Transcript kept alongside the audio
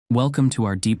Welcome to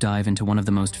our deep dive into one of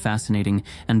the most fascinating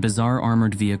and bizarre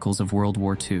armored vehicles of World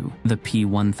War II, the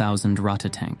P1000 Ratte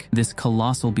tank. This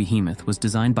colossal behemoth was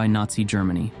designed by Nazi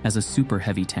Germany as a super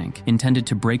heavy tank, intended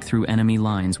to break through enemy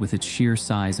lines with its sheer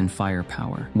size and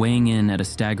firepower. Weighing in at a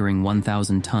staggering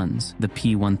 1,000 tons, the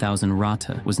P1000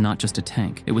 Ratte was not just a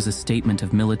tank, it was a statement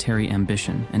of military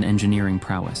ambition and engineering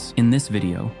prowess. In this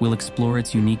video, we'll explore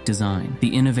its unique design,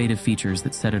 the innovative features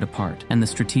that set it apart, and the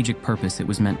strategic purpose it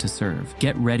was meant to serve.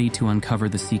 Get ready to uncover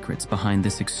the secrets behind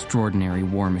this extraordinary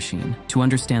war machine. To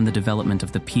understand the development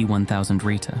of the P1000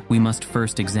 Ratte, we must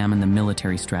first examine the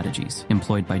military strategies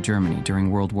employed by Germany during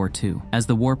World War II. As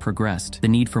the war progressed, the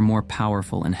need for more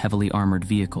powerful and heavily armored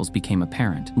vehicles became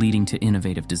apparent, leading to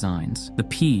innovative designs. The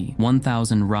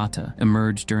P1000 Ratte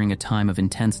emerged during a time of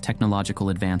intense technological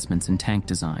advancements in tank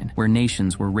design, where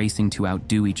nations were racing to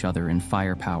outdo each other in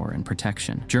firepower and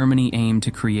protection. Germany aimed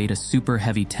to create a super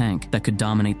heavy tank that could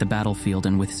dominate the battlefield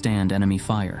and withstand enemy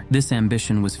fire. This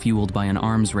ambition was fueled by an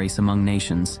arms race among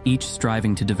nations, each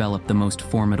striving to develop the most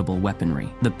formidable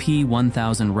weaponry. The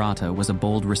P1000 Ratte was a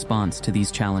bold response to these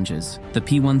challenges. The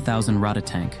P1000 Ratte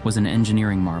tank was an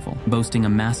engineering marvel, boasting a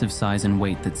massive size and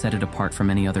weight that set it apart from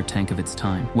any other tank of its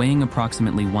time. Weighing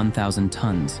approximately 1,000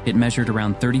 tons, it measured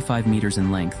around 35 meters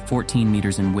in length, 14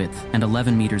 meters in width, and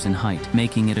 11 meters in height,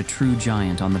 making it a true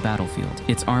giant on the battlefield.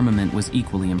 Its armament was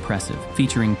equally impressive,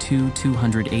 featuring two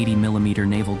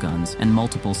 280mm naval guns and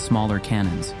multiple smaller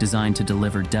cannons designed to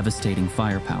deliver devastating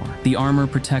firepower. The armor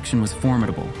protection was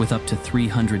formidable, with up to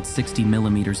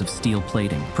 360mm of steel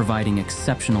plating, providing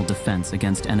exceptional defense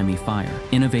against enemy fire.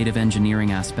 Innovative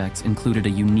engineering aspects included a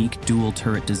unique dual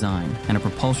turret design and a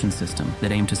propulsion system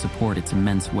that aimed to support its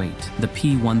immense weight. The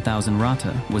P1000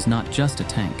 Ratte was not just a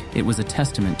tank, it was a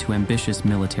testament to ambitious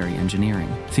military engineering.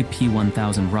 The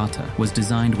P1000 Ratte was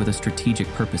designed with a strategic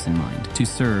purpose in mind, to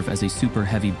serve as a super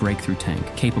heavy breakthrough tank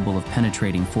capable of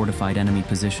penetrating fortified enemy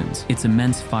positions. Its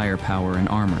immense firepower and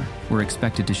armor were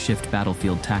expected to shift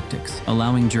battlefield tactics,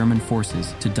 allowing German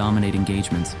forces to dominate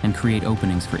engagements and create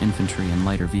openings for infantry and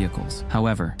lighter vehicles.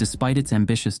 However, despite its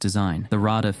ambitious design, the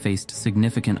Ratte faced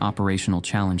significant operational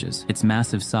challenges. Its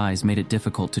massive size made it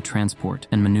difficult to transport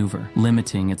and maneuver,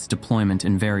 limiting its deployment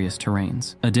in various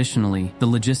terrains. Additionally, the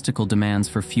logistical demands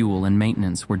for fuel and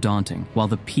maintenance were daunting. While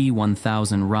the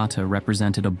P1000 Ratte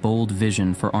represented a bold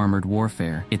vision for armored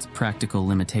warfare, its practical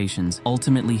limitations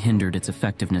ultimately hindered its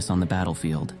effectiveness on the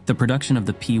battlefield. The production of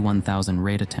the P1000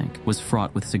 Ratte tank was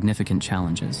fraught with significant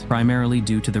challenges, primarily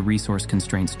due to the resource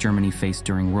constraints Germany faced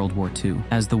during World War II.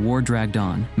 As the war dragged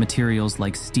on, materials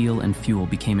like steel and fuel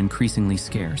became increasingly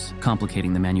scarce,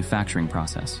 complicating the manufacturing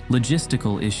process.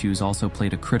 Logistical issues also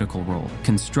played a critical role.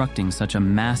 Constructing such a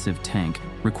massive tank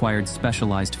required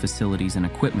specialized facilities and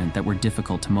equipment that were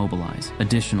difficult to mobilize.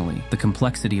 Additionally, the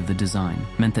complexity of the design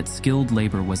meant that skilled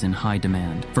labor was in high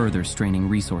demand, further straining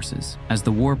resources. As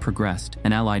the war progressed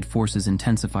and Allied forces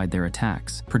intensified their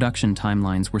attacks, production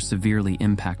timelines were severely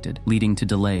impacted, leading to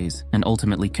delays and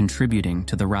ultimately contributing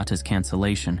to the Ratte's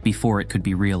cancellation before it could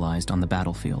be realized on the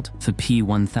battlefield. The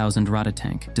P1000 Ratte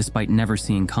tank, despite never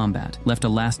seeing combat, left a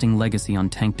lasting legacy on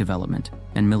tank development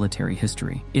and military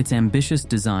history. Its ambitious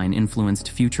design influenced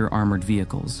future armored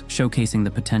vehicles, showcasing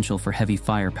the potential for heavy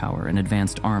firepower and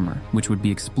advanced armor, which would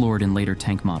be explored in later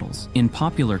tank models. In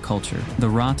popular culture, the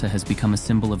Ratte has become a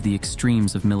symbol of the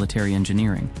extremes of military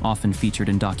engineering, often featured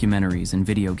in documentaries and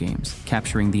video games,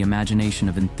 capturing the imagination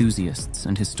of enthusiasts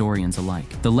and historians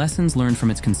alike. The lessons learned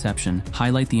from its conception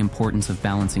highlight the importance of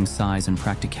balancing size and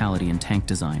practicality in tank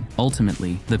design.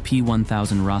 Ultimately, the P1000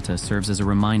 Ratte serves as a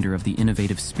reminder of the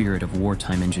innovative spirit of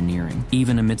wartime engineering,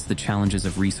 even amidst the challenges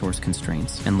of resource constraints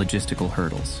and logistical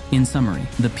hurdles. In summary,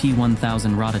 the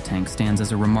P1000 Ratte tank stands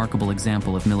as a remarkable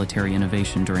example of military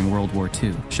innovation during World War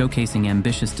II, showcasing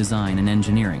ambitious design and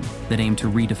engineering that aim to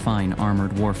redefine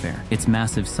armored warfare. Its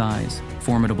massive size,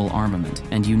 formidable armament,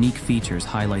 and unique features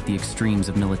highlight the extremes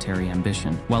of military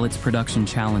ambition, while its production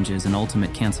challenges and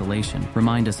ultimate cancellation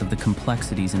remind us of the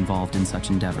complexities involved in such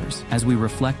endeavors. As we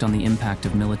reflect on the impact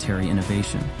of military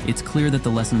innovation, it's clear that the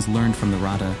lessons learned from the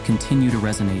Ratte continue to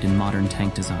resonate in modern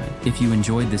tank design. If you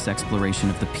enjoyed this exploration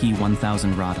of the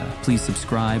P1000 Ratte, please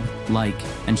subscribe, like,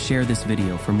 and share this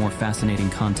video for more fascinating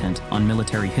content on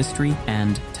military history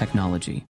and technology.